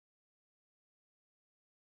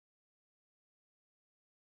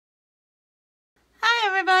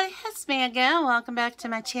everybody, it's me again. Welcome back to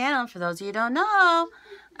my channel. For those of you who don't know,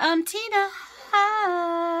 I'm Tina.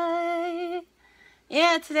 Hi.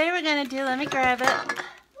 Yeah, today we're going to do, let me grab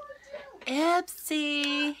it,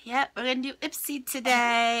 Ipsy. Yep, we're going to do Ipsy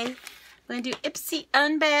today. We're going to do Ipsy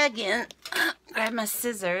unbagging. Grab my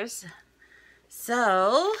scissors.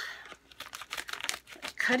 So,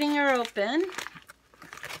 cutting her open.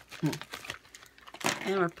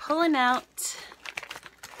 And we're pulling out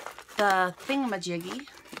the thingamajiggy.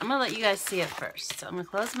 I'm going to let you guys see it first. So I'm going to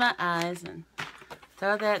close my eyes and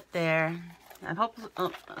throw that there. I hope, oh,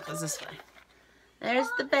 it goes this way. There's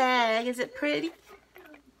the bag. Is it pretty?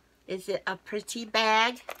 Is it a pretty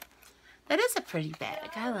bag? That is a pretty bag.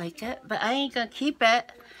 I like it, but I ain't going to keep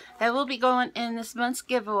it. That will be going in this month's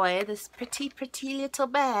giveaway. This pretty, pretty little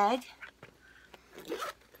bag.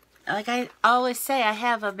 Like I always say, I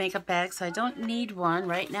have a makeup bag, so I don't need one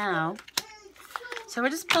right now. So we're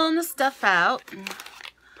just pulling the stuff out. A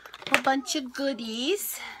whole bunch of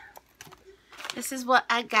goodies. This is what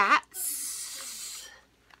I got.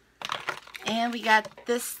 And we got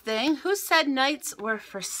this thing. Who said nights were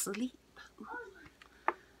for sleep?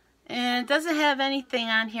 And it doesn't have anything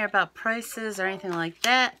on here about prices or anything like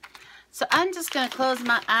that. So I'm just going to close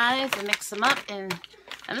my eyes and mix them up. And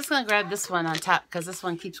I'm just going to grab this one on top because this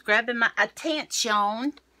one keeps grabbing my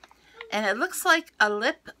attention. And it looks like a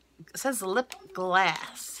lip. It says lip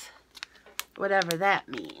gloss, whatever that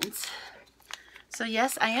means. So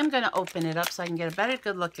yes, I am going to open it up so I can get a better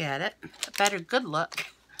good look at it. A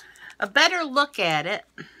better look at it.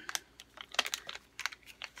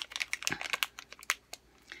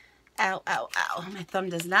 Ow, ow, ow. My thumb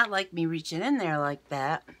does not like me reaching in there like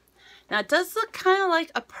that. Now it does look kind of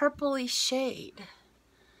like a purpley shade.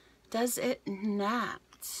 Does it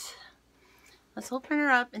not? Let's open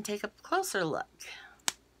her up and take a closer look.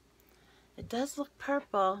 It does look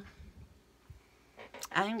purple.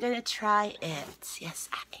 I'm going to try it. Yes,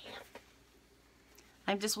 I am.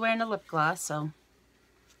 I'm just wearing a lip gloss, so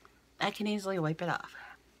I can easily wipe it off.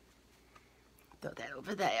 Throw that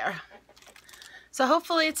over there. So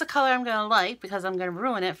hopefully it's a color I'm going to like because I'm going to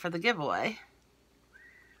ruin it for the giveaway.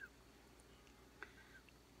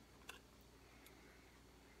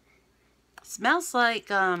 It smells like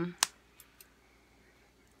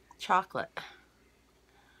chocolate.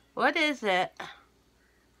 What is it?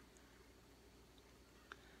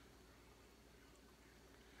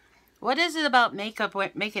 What is it about makeup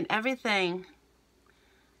making everything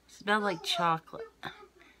smell like chocolate?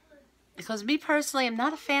 Because me personally, I'm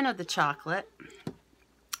not a fan of the chocolate.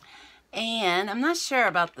 And I'm not sure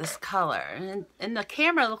about this color. And the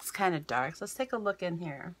camera looks kind of dark. So let's take a look in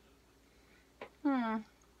here. I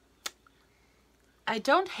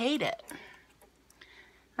don't hate it.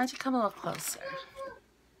 Why don't you come a little closer?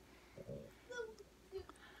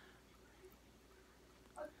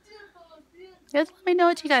 Just let me know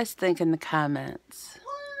what you guys think in the comments.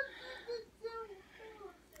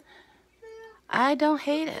 I don't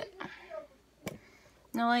hate it.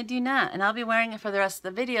 No, I do not. And I'll be wearing it for the rest of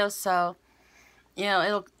the video, so you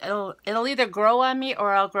know, it'll either grow on me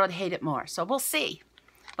or I'll grow to hate it more. So we'll see.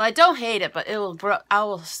 Well, I don't hate it, but it will grow. I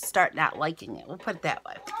will start not liking it. We'll put it that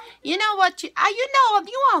way. You know what? You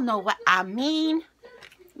all know what I mean.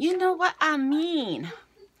 You know what I mean.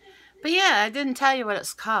 But yeah, I didn't tell you what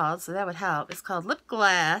it's called, so that would help. It's called Lip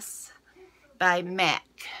Gloss by MAC.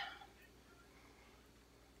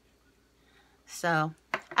 So,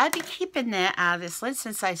 I'd be keeping that, obviously,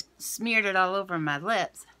 since I smeared it all over my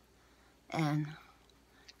lips. And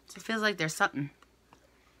it feels like there's something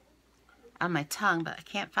on my tongue, but I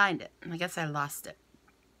can't find it. I guess I lost it.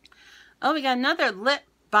 Oh, we got another lip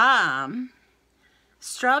balm.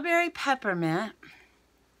 Strawberry peppermint.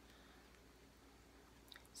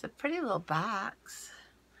 It's a pretty little box.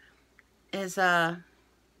 Is a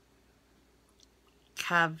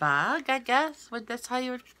Kavag, I guess. That's how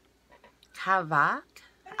you would... Kavag?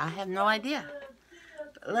 I have no idea.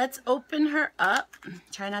 But let's open her up.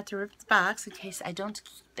 Try not to rip the box in case I don't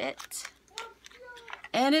keep it.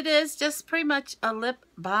 And it is just pretty much a lip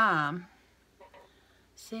balm.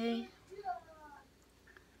 See?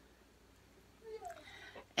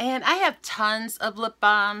 And I have tons of lip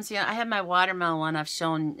balms. You know, I have my watermelon one I've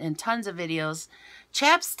shown in tons of videos.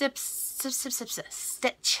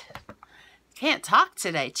 Stitch. Can't talk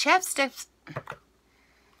today. Chapsticks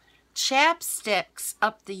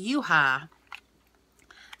up the yoo-ha.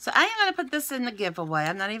 So I am going to put this in the giveaway.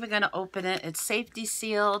 I'm not even going to open it. It's safety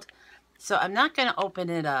sealed. So I'm not going to open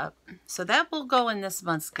it up. So that will go in this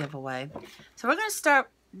month's giveaway. So we're going to start.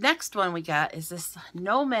 Next one we got is this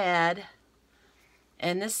Nomad.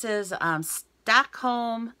 And this is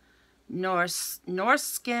Stockholm North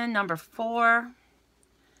Skin number 4.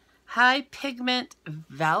 High Pigment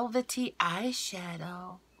Velvety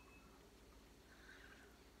Eyeshadow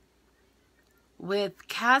with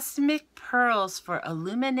Cosmic Pearls for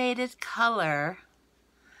illuminated color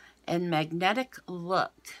and magnetic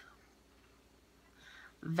look.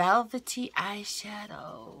 Velvety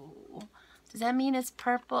eyeshadow. Does that mean it's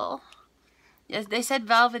purple? Yes, they said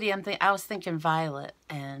velvety. I was thinking violet,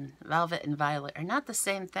 and velvet and violet are not the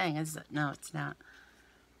same thing, is it? No, it's not.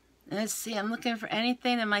 Let's see. I'm looking for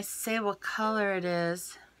anything that might say what color it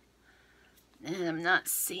is, and I'm not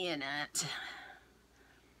seeing it.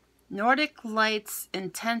 Nordic Lights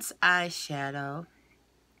Intense Eyeshadow.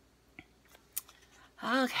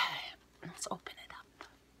 Okay, let's open it up.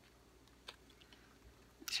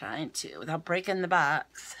 Trying to without breaking the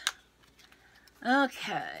box.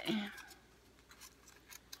 Okay.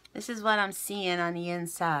 This is what I'm seeing on the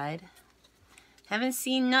inside. Haven't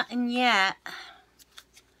seen nothing yet.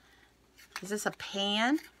 Is this a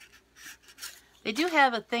pan? They do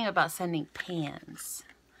have a thing about sending pans.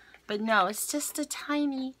 But no, it's just a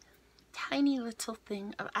tiny, tiny little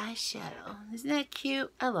thing of eyeshadow. Isn't that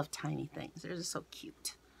cute? I love tiny things. They're just so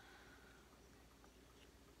cute.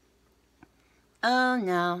 Oh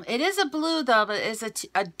no. It is a blue though, but it's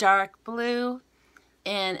a dark blue.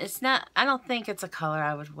 And it's not, I don't think it's a color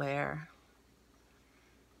I would wear.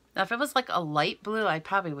 Now if it was like a light blue, I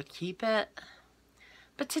probably would keep it.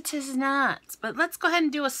 But it is not. But let's go ahead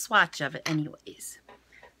and do a swatch of it anyways.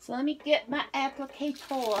 So let me get my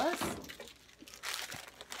applicators.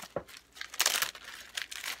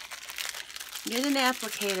 Get an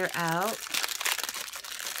applicator out.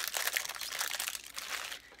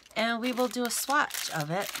 And we will do a swatch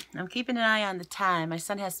of it. I'm keeping an eye on the time. My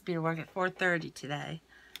son has to be to work at 4:30 today.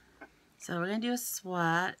 So we're going to do a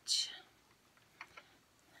swatch.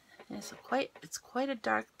 And it's quite a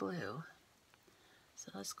dark blue.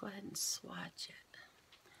 So let's go ahead and swatch it.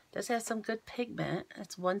 It does have some good pigment.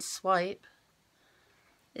 That's one swipe.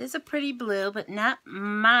 It is a pretty blue, but it's not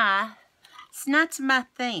my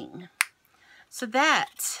thing. So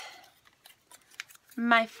that,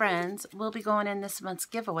 my friends, will be going in this month's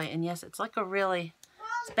giveaway. And yes, it's like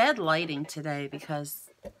it's bad lighting today because,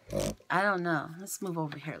 I don't know. Let's move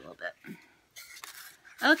over here a little bit.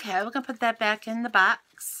 Okay, we're going to put that back in the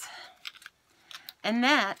box. And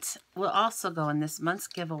that will also go in this month's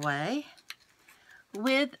giveaway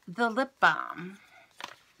with the lip balm.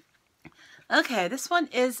 Okay, this one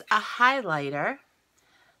is a highlighter.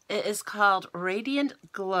 It is called Radiant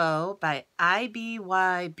Glow by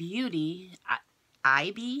IBY Beauty.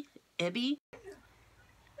 Ibby?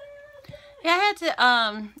 Yeah, I had to,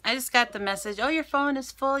 I just got the message, oh, your phone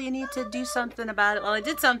is full, you need to do something about it. Well, I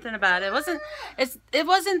did something about it. It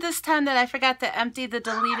wasn't this time that I forgot to empty the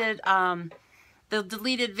deleted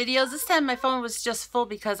videos. This time my phone was just full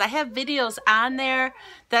because I have videos on there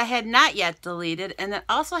that I had not yet deleted, and it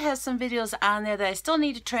also has some videos on there that I still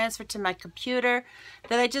need to transfer to my computer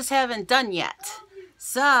that I just haven't done yet.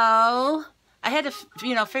 So I had to,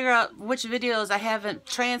 figure out which videos I haven't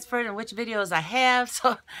transferred and which videos I have.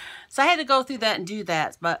 So I had to go through that and do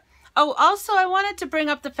that. But, oh, also I wanted to bring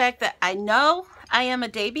up the fact that I know I am a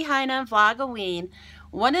day behind on Vlogoween.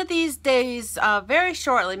 One of these days, very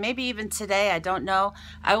shortly, maybe even today, I don't know,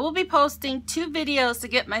 I will be posting 2 videos to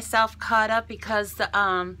get myself caught up because the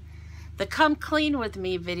Come Clean With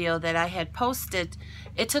Me video that I had posted,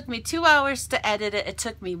 it took me 2 hours to edit it, it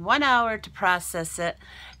took me 1 hour to process it,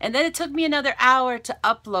 and then it took me another hour to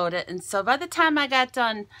upload it. And so by the time I got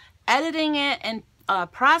done editing it and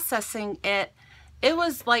processing it, it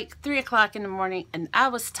was like 3 o'clock in the morning and I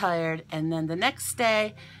was tired. And then the next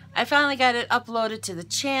day, I finally got it uploaded to the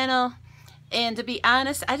channel, and to be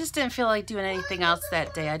honest, I just didn't feel like doing anything else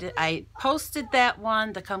that day. I posted that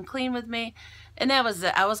one, the Come Clean With Me, and that was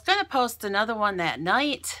it. I was going to post another one that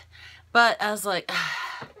night, but I was like,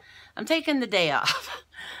 I'm taking the day off.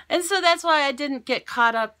 And so that's why I didn't get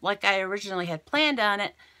caught up like I originally had planned on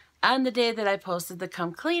it on the day that I posted the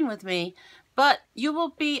Come Clean With Me. But you will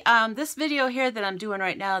be, this video here that I'm doing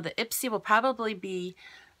right now, the Ipsy, will probably be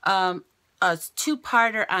a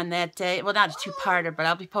 2-parter on that day. Well, not a 2-parter, but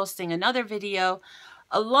I'll be posting another video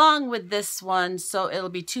along with this one, so it'll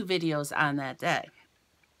be 2 videos on that day.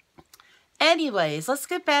 Anyways, let's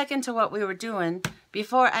get back into what we were doing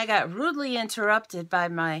before I got rudely interrupted by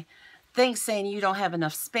my thing saying you don't have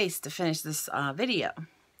enough space to finish this video.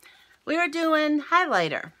 We were doing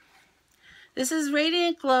highlighter. This is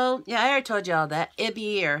Radiant Glow. Yeah, I already told you all that.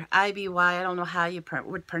 Ibby or IBY. I don't know how you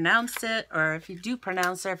would pronounce it, or if you do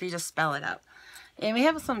pronounce it, or if you just spell it out. And we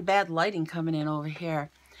have some bad lighting coming in over here.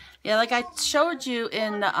 Yeah, like I showed you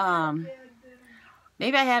in the,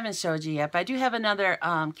 maybe I haven't showed you yet, but I do have another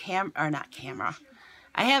not camera.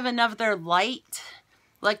 I have another light,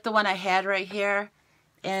 like the one I had right here.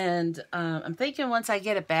 And I'm thinking once I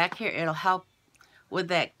get it back here, it'll help with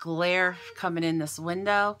that glare coming in this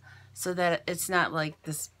window so that it's not like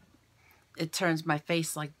this, it turns my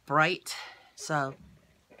face like bright. So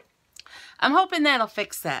I'm hoping that'll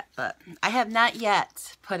fix that, but I have not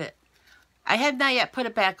yet put it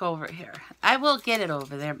back over here. I will get it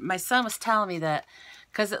over there. My son was telling me that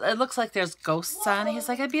because it looks like there's ghosts on it. He's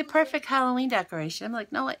like, it'd be a perfect Halloween decoration. I'm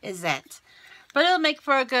like, no, it isn't. But it'll make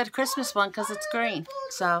for a good Christmas one because it's green.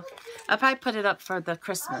 So I'll probably put it up for the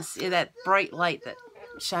Christmas. Yeah, that bright light that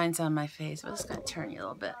shines on my face. I'm just going to turn you a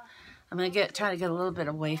little bit. I'm going to try to get a little bit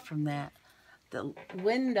away from that. The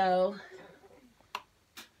window.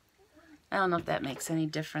 I don't know if that makes any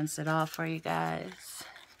difference at all for you guys.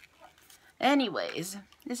 Anyways,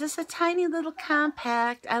 is this a tiny little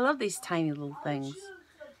compact? I love these tiny little things.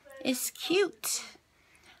 It's cute.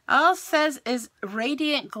 All it says is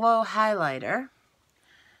Radiant Glow Highlighter.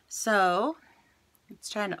 So, it's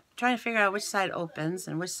trying to figure out which side opens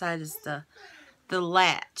and which side is the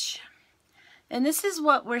latch. And this is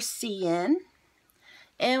what we're seeing.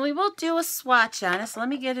 And we will do a swatch on it. So let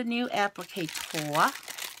me get a new applicator.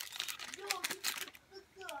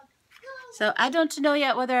 So I don't know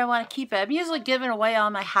yet whether I want to keep it. I'm usually giving away all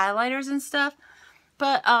my highlighters and stuff.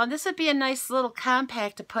 But this would be a nice little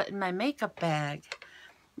compact to put in my makeup bag.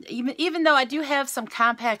 Even though I do have some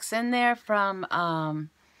compacts in there from,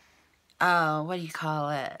 what do you call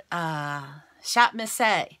it? Shop Miss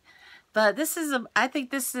A. But this is, I think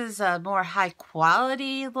this is a more high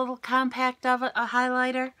quality little compact of a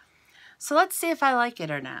highlighter. So let's see if I like it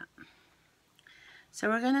or not. So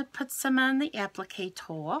we're going to put some on the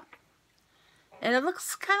applicator. And it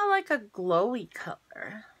looks kind of like a glowy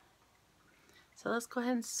color. So let's go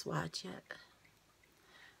ahead and swatch it.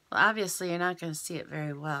 Well, obviously you're not going to see it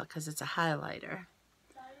very well because it's a highlighter.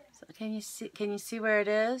 So can you see where it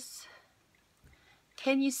is?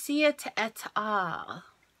 Can you see it at all?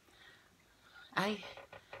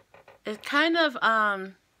 It kind of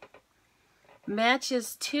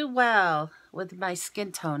matches too well with my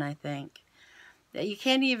skin tone, I think. That you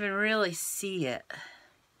can't even really see it.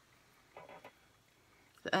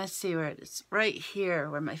 Let's see where it is. Right here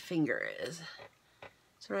where my finger is.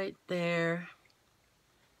 It's right there.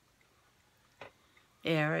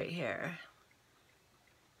 Yeah, right here.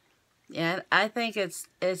 Yeah, I think it's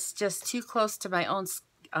just too close to my own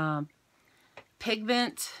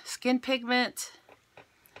skin pigment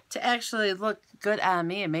to actually look good on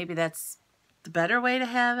me, and maybe that's the better way to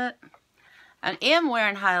have it. I am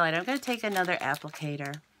wearing highlighter. I'm going to take another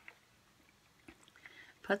applicator.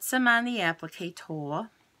 Put some on the applicator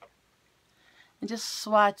and just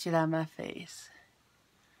swatch it on my face.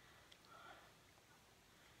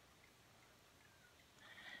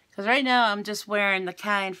 Because right now I'm just wearing the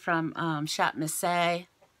kind from Shop Miss A.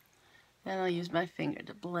 And I'll use my finger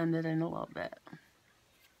to blend it in a little bit.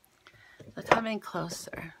 So come in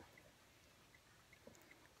closer.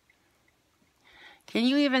 Can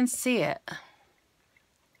you even see it?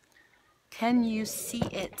 Can you see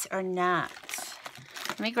it or not?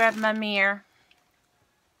 Let me grab my mirror.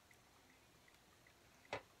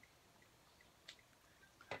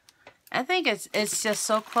 I think it's just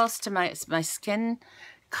so close to my skin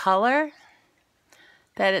color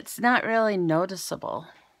that it's not really noticeable.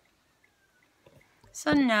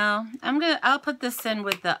 So no, I'll put this in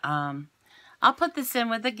with the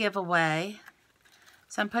giveaway.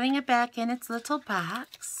 So I'm putting it back in its little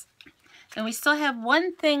box. And we still have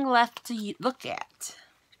one thing left to look at.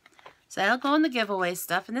 So I'll go in the giveaway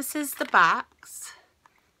stuff. And this is the box.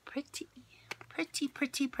 Pretty, pretty,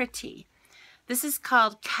 pretty, pretty. This is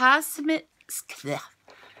called Cosmic...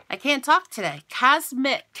 I can't talk today.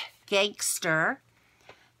 Cosmic Gangster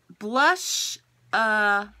Blush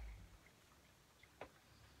Poudre?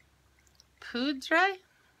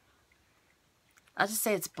 I'll just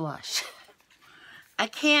say it's blush. I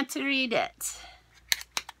can't read it.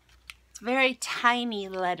 It's very tiny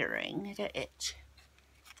lettering. I got itch.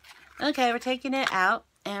 Okay, we're taking it out,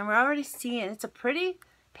 and we're already seeing it's a pretty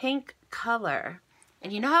pink color.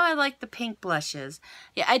 And you know how I like the pink blushes.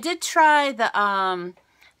 Yeah, I did try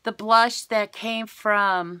the blush that came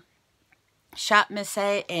from Shop Miss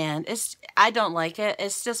A, and I don't like it.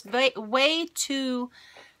 It's just way too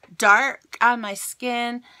dark on my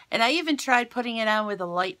skin, and I even tried putting it on with a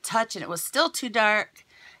light touch, and it was still too dark.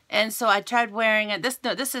 And so I tried wearing it. This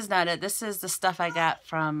is not it. This is the stuff I got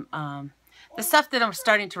from the stuff that I'm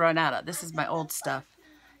starting to run out of. This is my old stuff,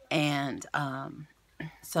 and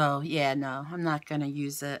so yeah, no, I'm not gonna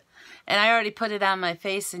use it. And I already put it on my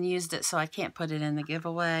face and used it, so I can't put it in the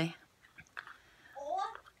giveaway.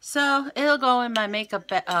 So it'll go in my makeup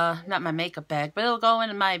bag, not my makeup bag, but it'll go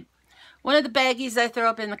in my, one of the baggies I throw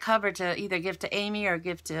up in the cupboard to either give to Amy or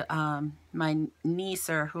give to my niece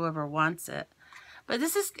or whoever wants it. But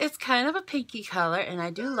this is, it's kind of a pinky color and I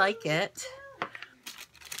do like it.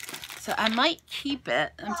 So I might keep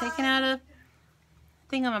it. I'm taking out a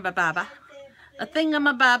thingamababa. A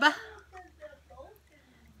thingamababa.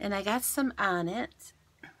 And I got some on it.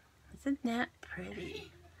 Isn't that pretty?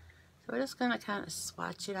 So we're just going to kind of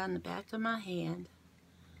swatch it on the back of my hand.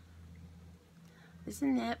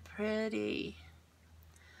 Isn't that pretty?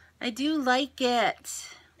 I do like it.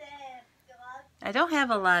 I don't have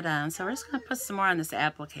a lot on, so we're just going to put some more on this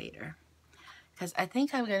applicator. Because I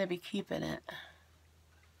think I'm going to be keeping it.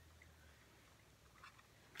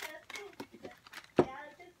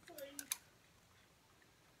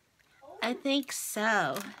 I think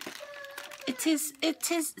so. It is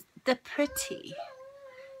the pretty.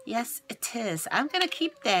 Yes, it is. I'm going to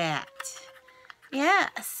keep that.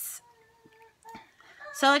 Yes.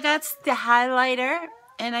 So I got the highlighter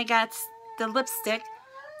and I got the lipstick.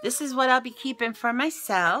 This is what I'll be keeping for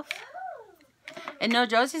myself. And no,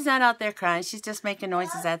 Josie's not out there crying. She's just making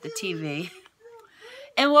noises at the TV.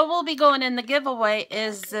 And what will be going in the giveaway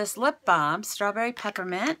is this lip balm, Strawberry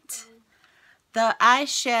Peppermint, the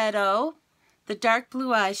eyeshadow, the dark blue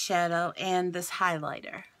eyeshadow, and this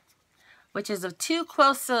highlighter, which is a too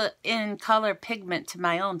close in color pigment to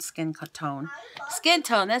my own skin tone. Skin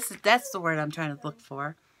tone, that's the word I'm trying to look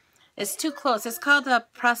for. It's too close. It's called a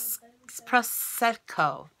Prosecco.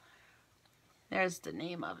 There's the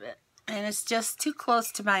name of it. And it's just too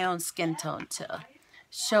close to my own skin tone to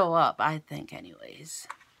show up, I think, anyways.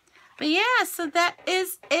 But yeah, so that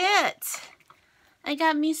is it. I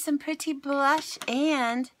got me some pretty blush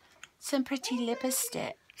and some pretty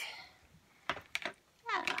lipstick.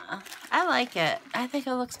 Yeah, I like it. I think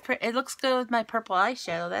it looks pretty. It looks good with my purple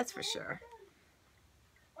eyeshadow, that's for sure.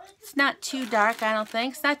 It's not too dark, I don't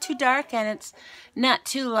think. It's not too dark, and it's not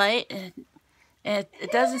too light.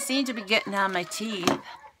 It doesn't seem to be getting on my teeth.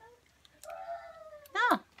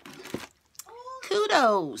 No.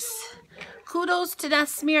 Kudos. Kudos to not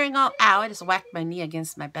smearing all... Ow, I just whacked my knee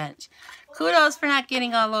against my bench. Kudos for not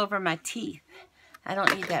getting all over my teeth. I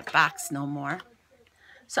don't need that box no more.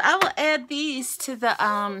 So I will add these to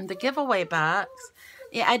the giveaway box.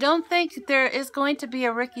 Yeah, I don't think there is going to be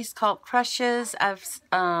a Ricky's Cult Crushes. I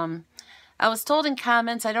was told in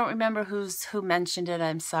comments, I don't remember who mentioned it,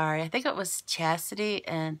 I'm sorry. I think it was Chastity,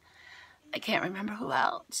 and I can't remember who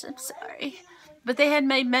else, I'm sorry. But they had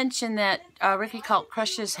made mention that Ricky Cult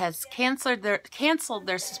Crushes has canceled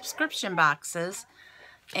their subscription boxes.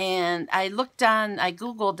 And I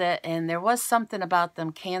Googled it, and there was something about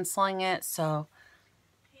them canceling it, so...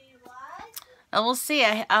 And we'll see.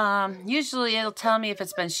 Usually it'll tell me if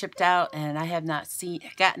it's been shipped out, and I have not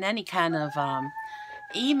gotten any kind of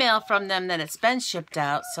email from them that it's been shipped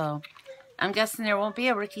out. So I'm guessing there won't be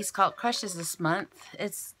a Ricky's Cult Crushes this month.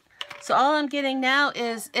 So all I'm getting now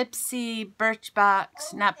is Ipsy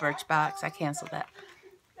Birchbox, not Birchbox. I canceled that.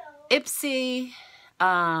 Ipsy,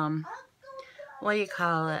 what do you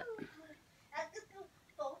call it?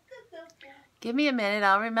 Give me a minute.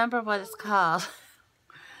 I'll remember what it's called.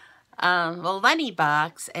 Well, Lenny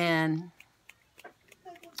Box and,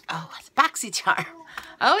 oh, it's BoxyCharm.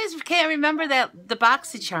 I always can't remember the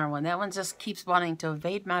BoxyCharm one. That one just keeps wanting to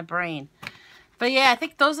evade my brain. But yeah, I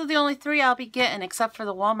think those are the only three I'll be getting, except for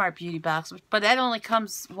the Walmart Beauty Box. But that only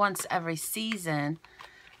comes once every season.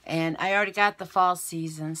 And I already got the fall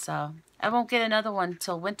season, so I won't get another one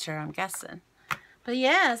till winter, I'm guessing. But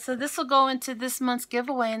yeah, so this will go into this month's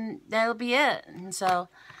giveaway, and that'll be it. And so...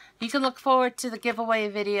 you can look forward to the giveaway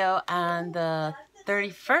video on the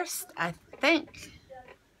 31st, I think.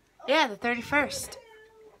 Yeah, the 31st.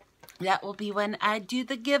 That will be when I do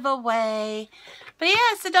the giveaway. But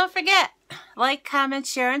yeah, so don't forget, like, comment,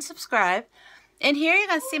 share, and subscribe. And here you're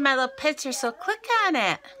going to see my little picture, so click on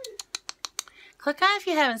it. Click on if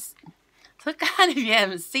you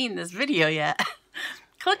haven't seen this video yet.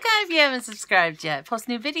 Click on if you haven't subscribed yet. Post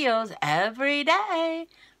new videos every day.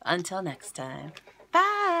 Until next time.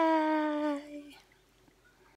 Bye.